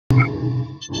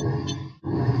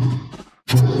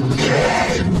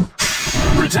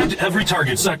Protect every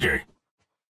target sector.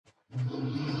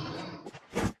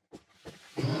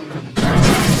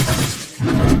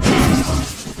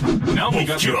 Now we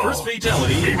got your first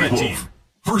fatality in red team.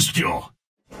 First kill.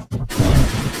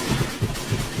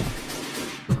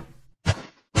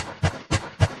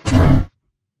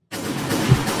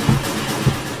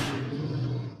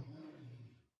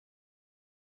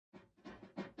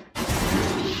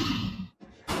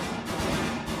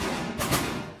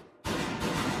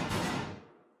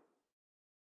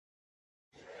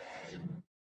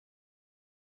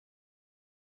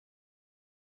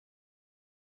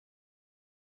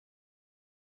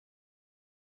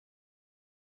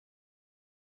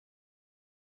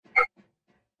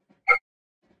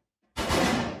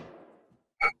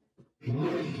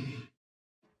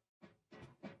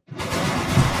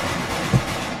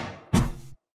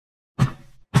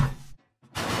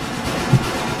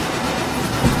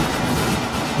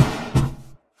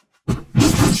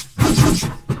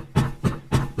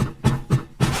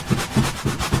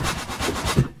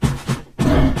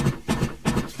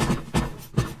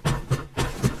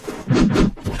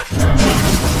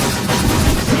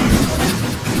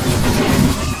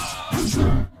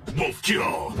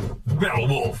 Kill. Battle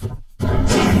Wolf.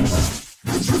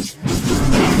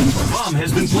 Bomb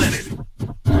has been planted.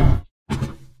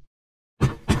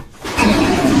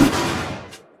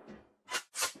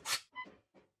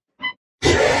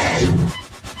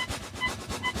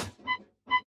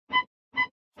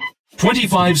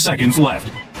 "25 seconds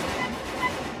left.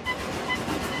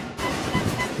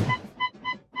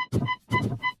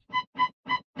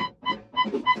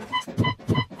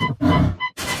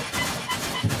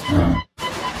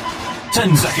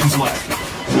 "10 seconds left.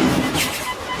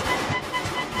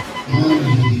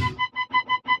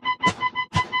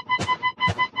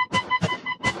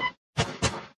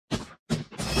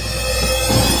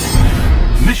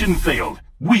 Mission failed.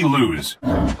 We lose.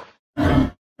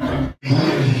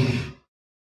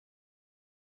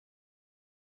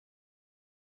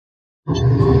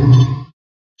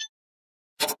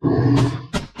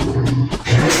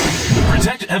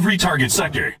 Protect every target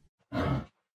sector.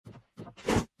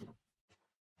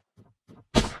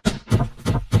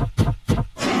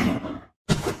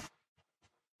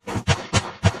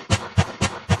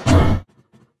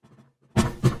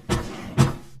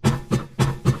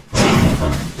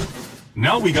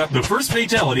 Now we got the first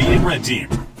fatality in red team.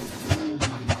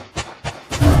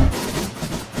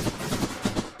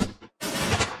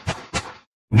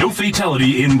 No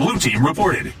fatality in blue team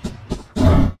reported.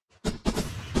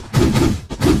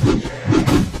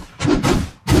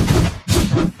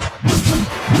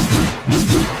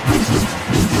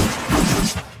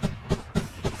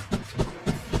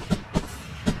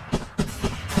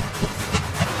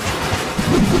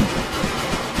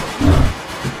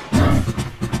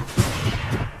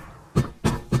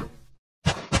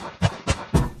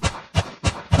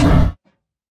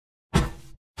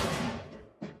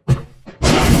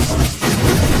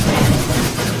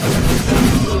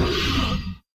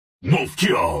 Wolf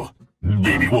kill.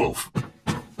 Baby wolf.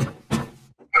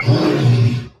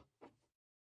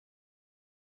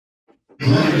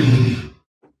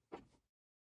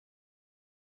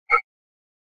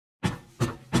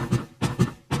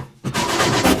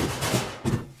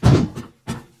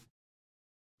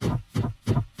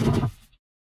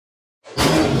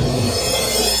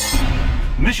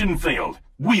 Mission failed.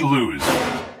 We lose.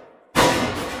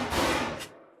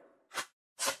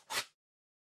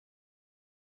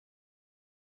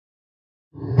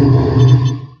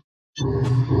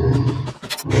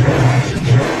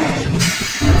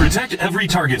 Protect every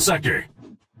target sector.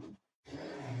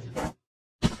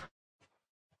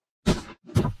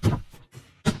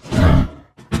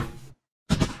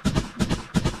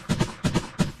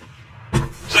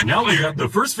 Now we got the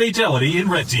first fatality in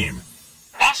red team.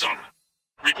 Awesome.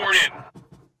 Report in.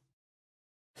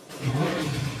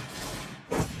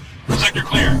 Sector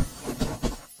clear.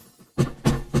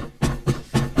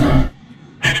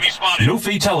 Enemy spotted. No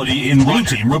fatality in blue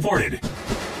team reported.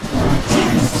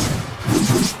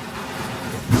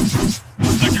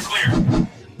 Sector clear.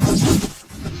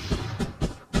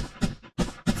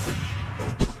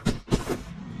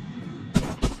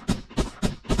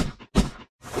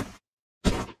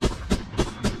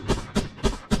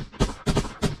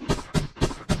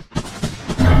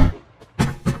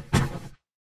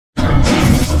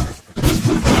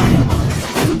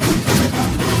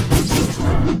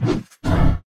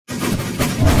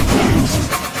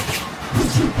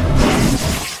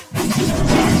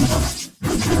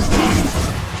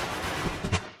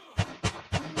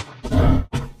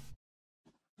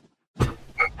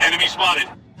 Enemy spotted.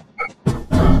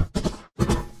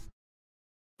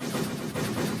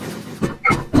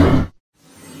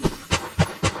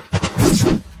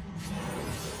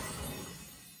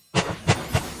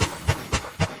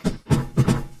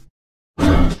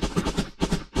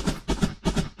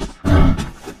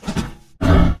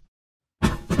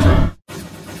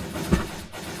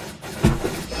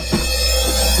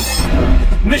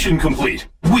 Mission complete.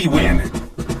 We win.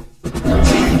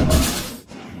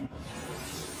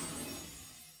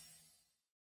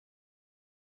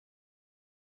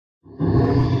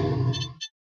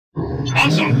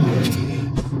 Awesome.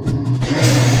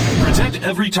 Protect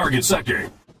every target sector.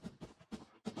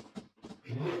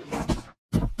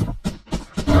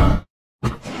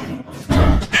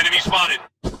 Enemy spotted.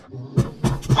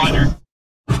 Roger.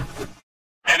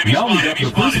 Enemy Now we spotted. got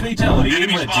the first fatality in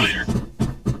red team.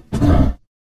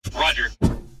 Roger.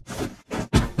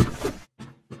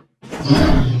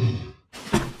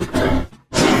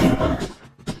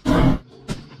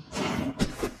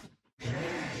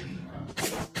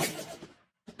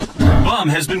 Bomb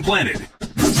has been planted.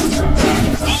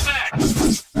 Fall back.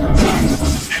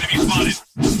 Enemy spotted.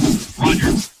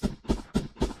 Roger.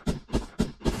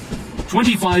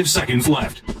 25 seconds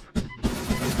left.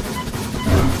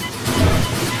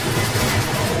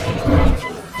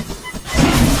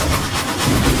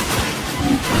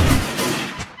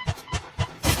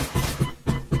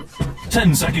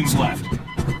 Ten seconds left.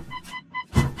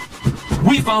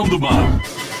 We found the bomb.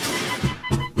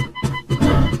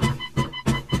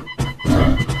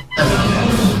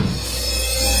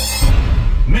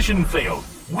 Mission failed.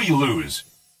 We lose.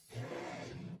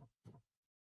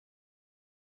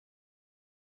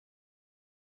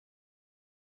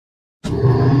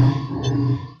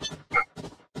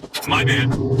 My bad.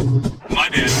 My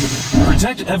bad.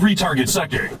 Protect every target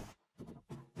sector.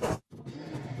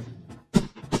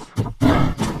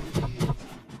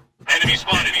 Enemy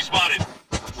spotted. Enemy spotted.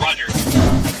 Roger.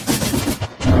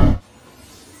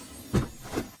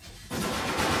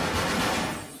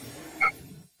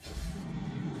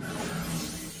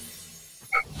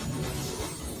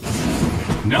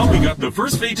 Now we got the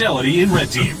first fatality in red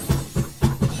team.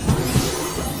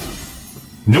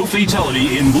 No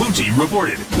fatality in blue team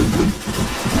reported.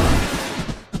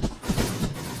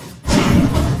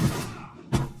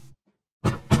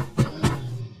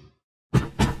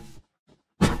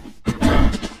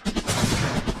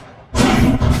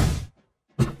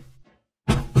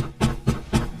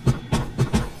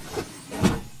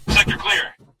 Sector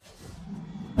clear.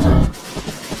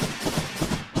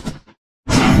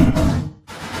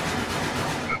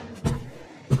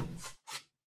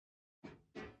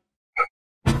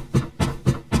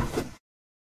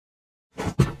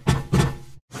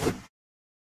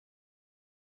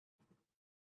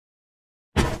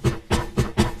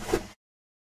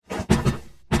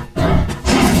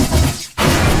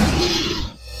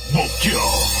 Wolf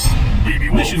kill. Baby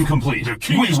Wolf. Mission complete. The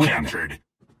key is captured.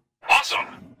 Awesome.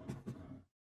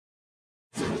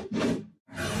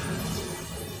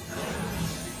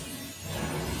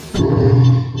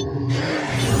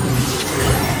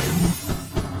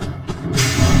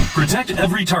 Protect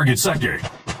every target sector.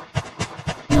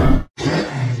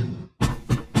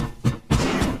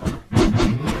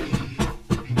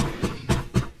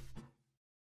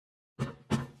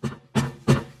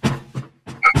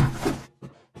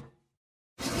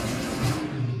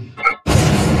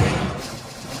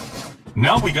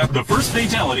 Now we got the first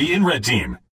fatality in red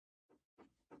team.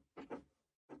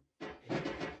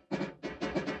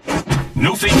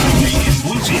 No fatality in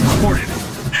blue team reported.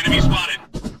 Enemy spotted.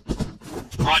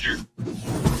 Roger.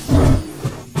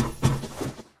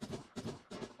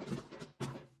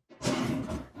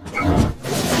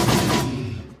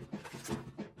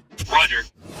 Roger.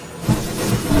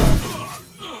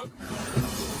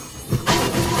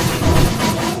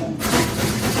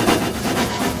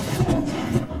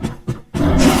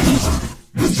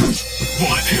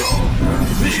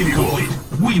 Mission complete.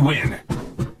 We win.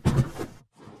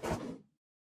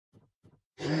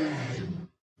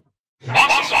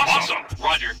 Awesome.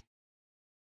 Roger.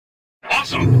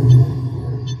 Awesome.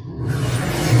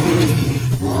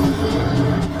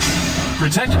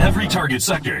 Protect every target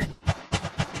sector.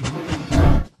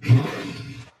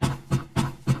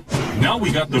 Now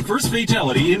we got the first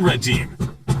fatality in red team.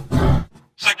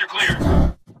 Sector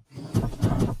clear.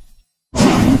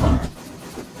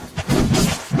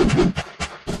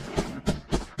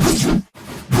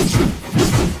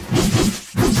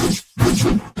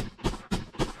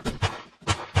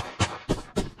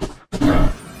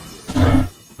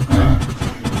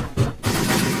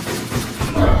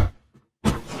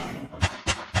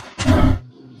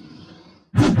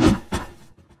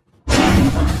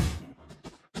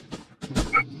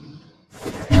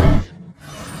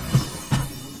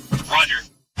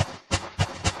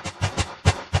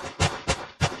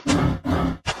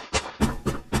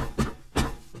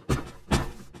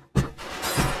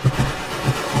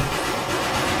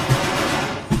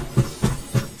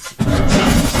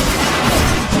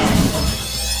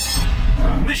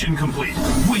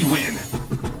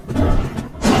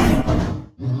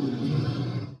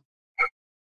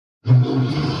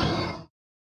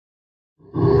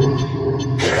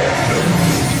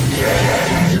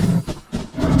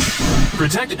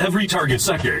 Protect every target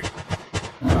sector.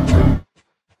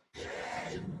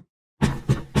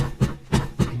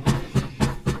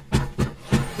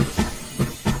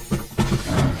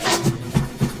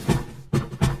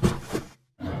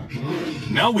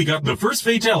 Now we got the first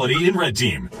fatality in red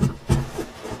team.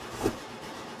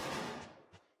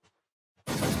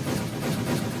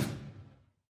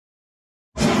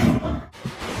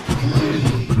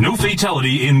 No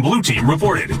fatality in blue team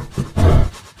reported.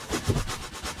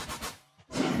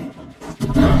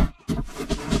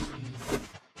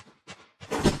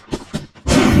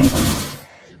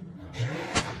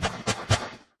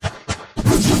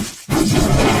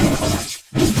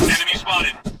 Enemy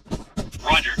spotted.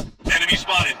 Roger. Enemy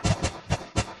spotted.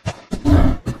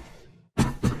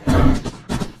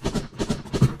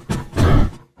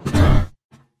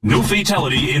 No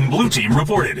fatality in blue team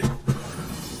reported.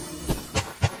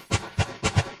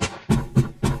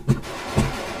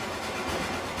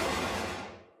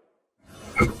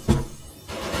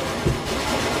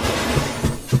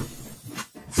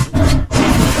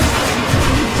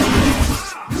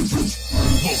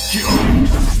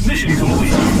 Mission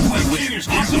complete. My win is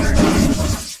awesome.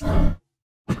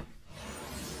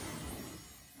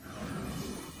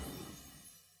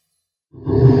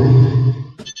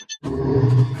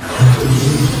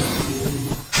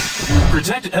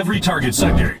 Protect every target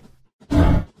sector.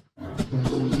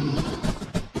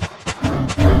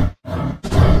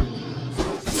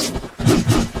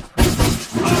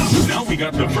 Now we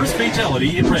got the first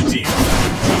fatality in red team.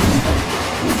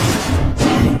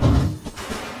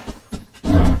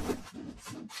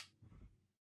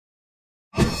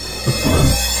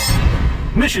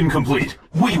 Mission complete.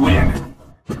 We win.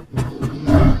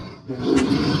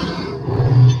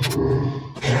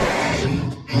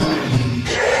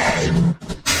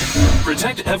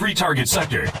 Protect every target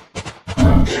sector.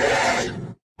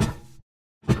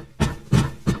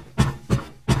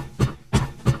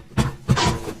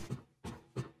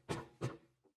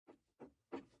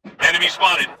 Enemy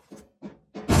spotted.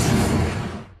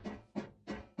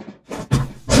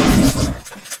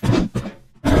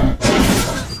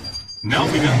 Now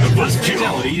we got the first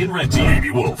fatality in red team.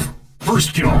 Baby Wolf.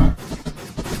 First kill. No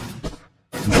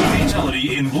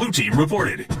fatality in blue team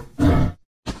reported.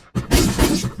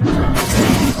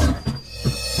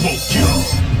 Wolf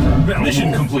kill.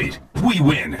 Mission complete. We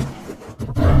win.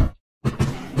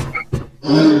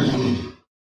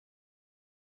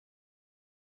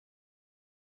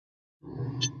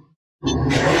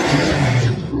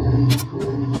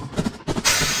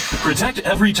 Protect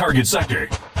every target sector.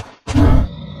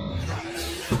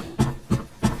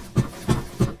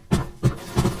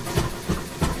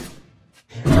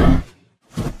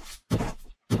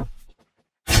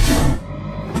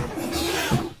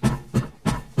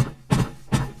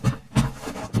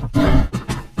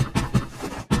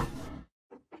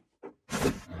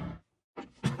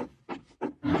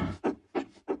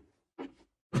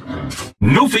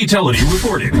 No fatality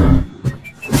reported.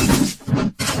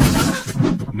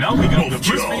 Now we got the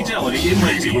first fatality in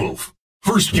red team. Wolf.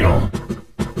 First kill.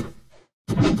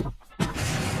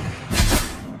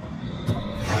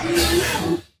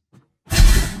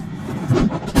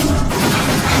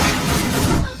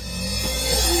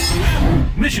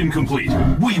 Mission complete.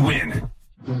 We win.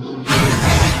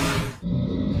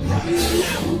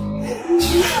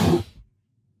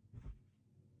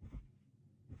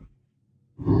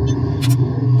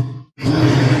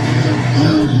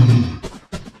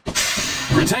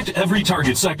 Protect every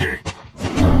target sector.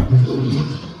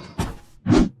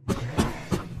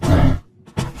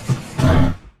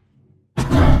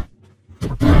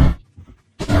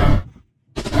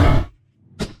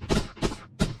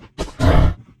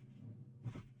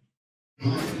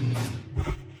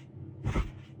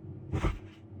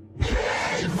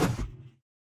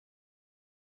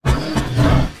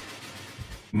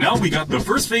 Now we got the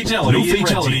first fatality. No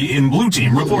fatality in blue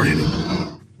team reported.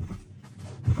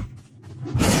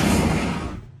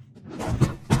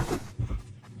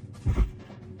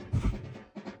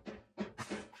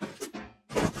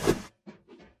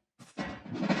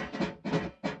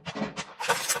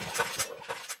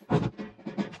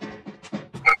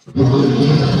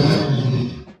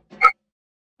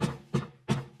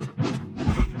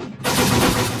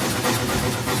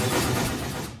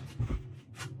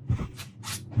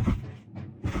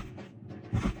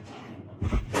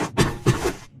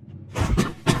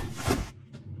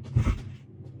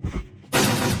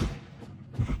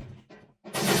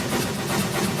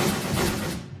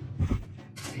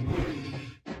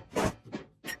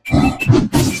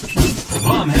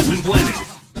 Bomb has been planted.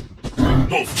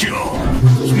 Wolf kill.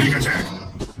 Sneak attack.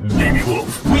 Baby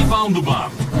wolf. We found the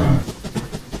bomb.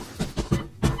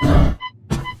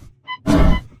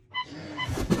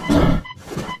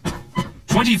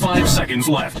 "25 seconds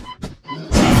left.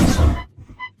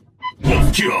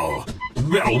 Wolf kill.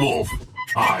 Battle wolf.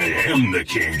 I am the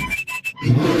king.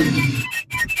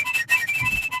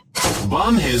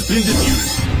 Bomb has been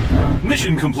defused.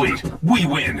 Mission complete. We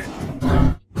win.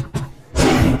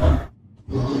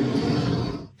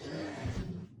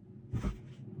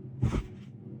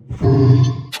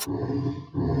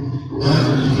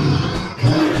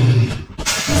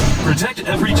 Protect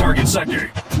every target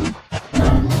sector.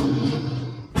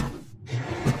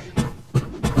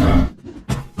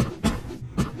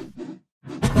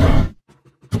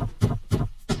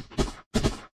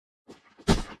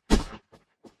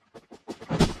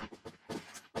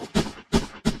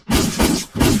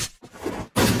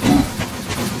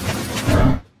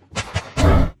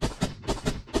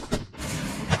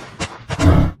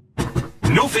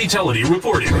 No fatality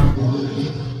reported.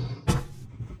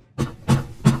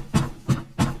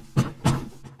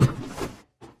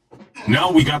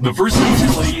 Now we got the first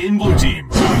fatality in blue team.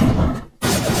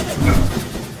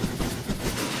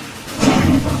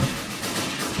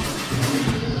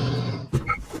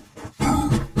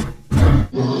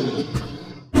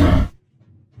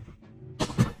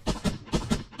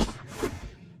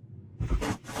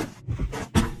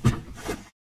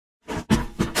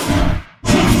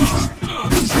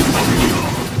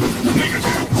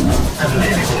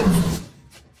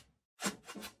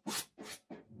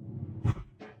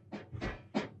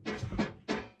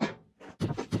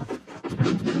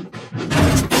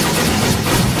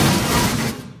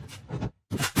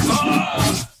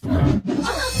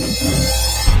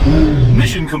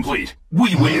 Mission complete.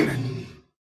 We win.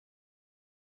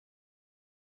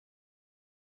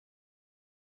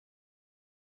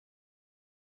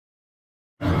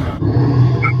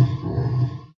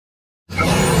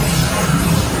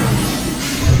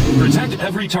 Protect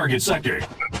every target sector.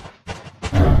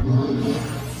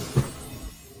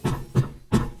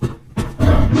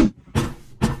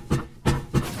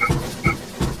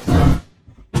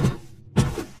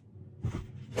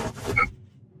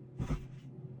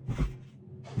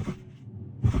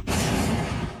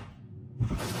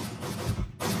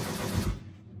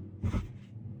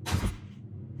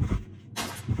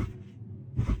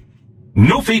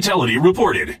 No fatality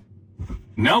reported.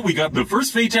 Now we got the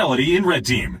first fatality in red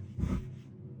team.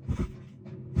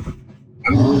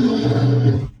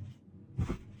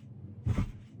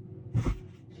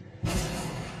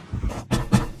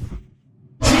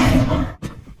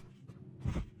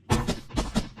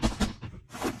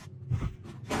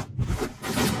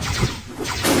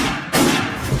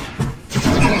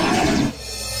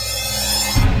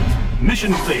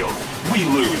 Mission failed. We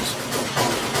lose.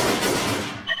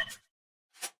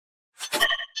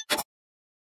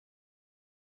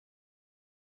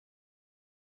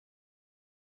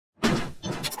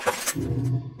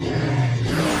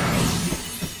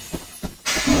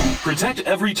 Protect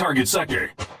every target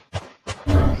sector.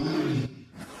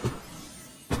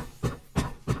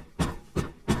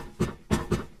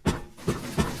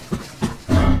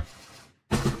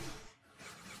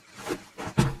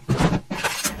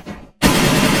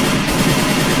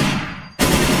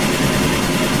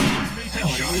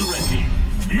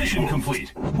 Mission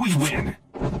complete. We win.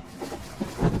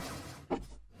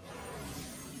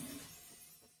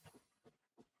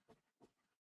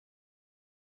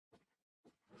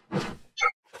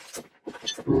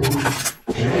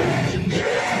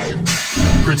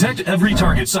 Protect every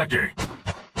target sector.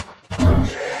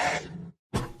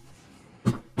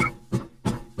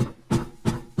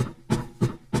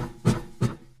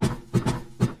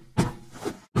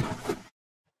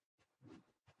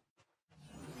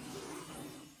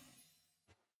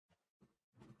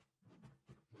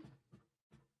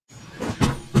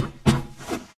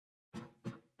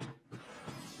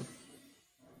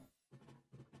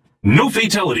 No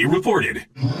fatality reported.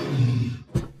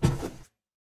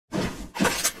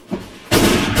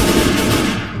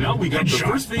 Now we got the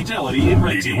first fatality in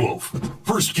red team. Wolf.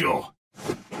 First kill.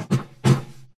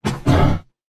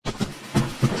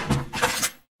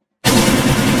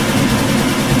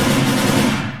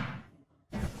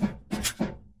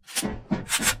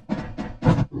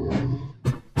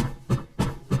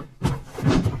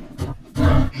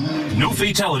 No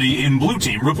fatality in blue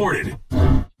team reported.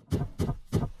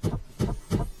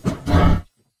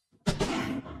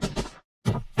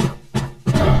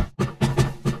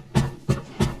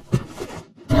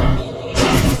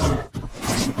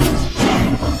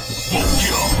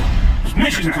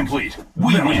 Mission complete.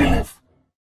 We win.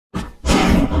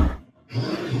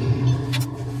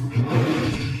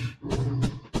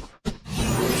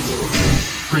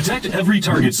 Protect every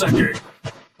target sector.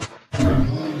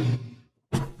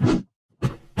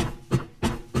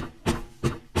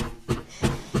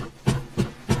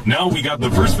 Now we got the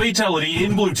first fatality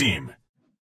in blue team.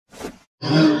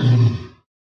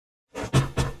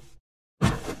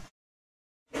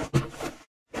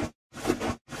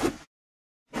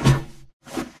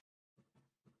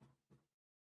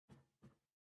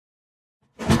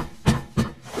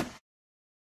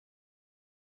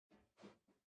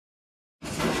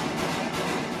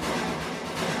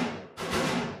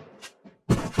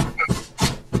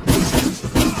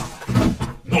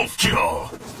 Wolf kill.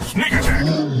 Sneak attack.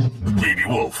 Baby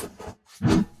wolf.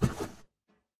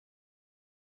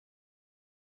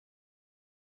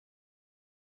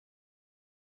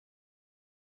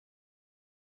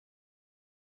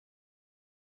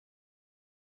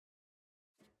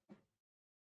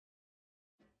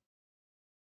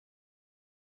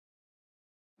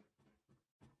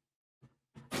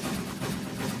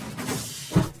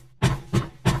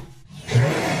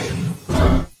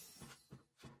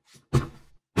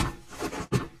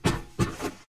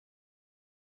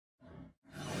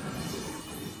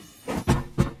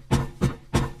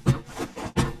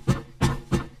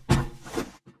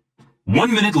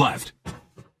 One minute left.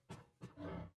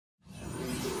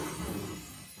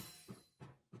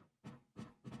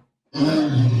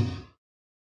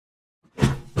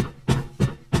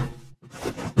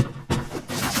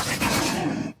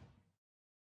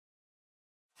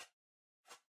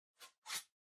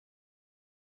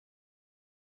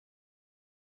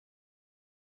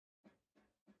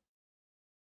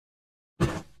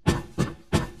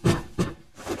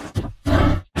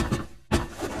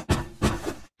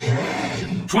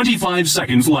 "25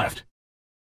 seconds left.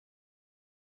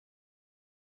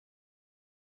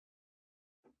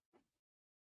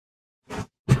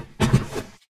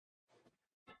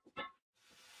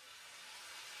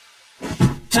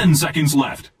 "10 seconds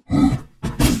left. Wolf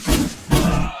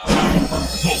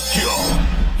kill.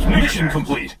 Sneak Mission attack.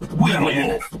 complete. We Battle win.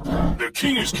 wolf. The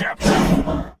king is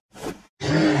captured.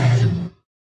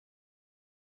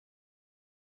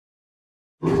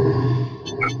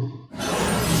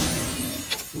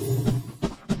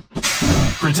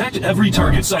 Protect every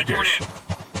target sector.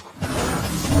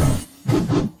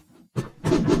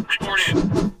 Report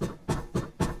in.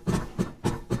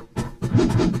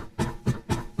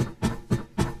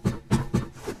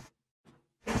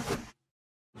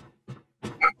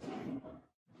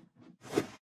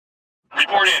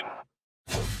 Report in.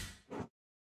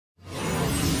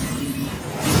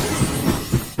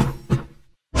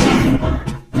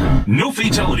 No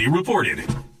fatality reported.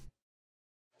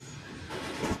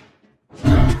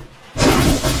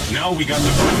 Now we got the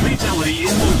first fatality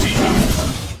in blue team.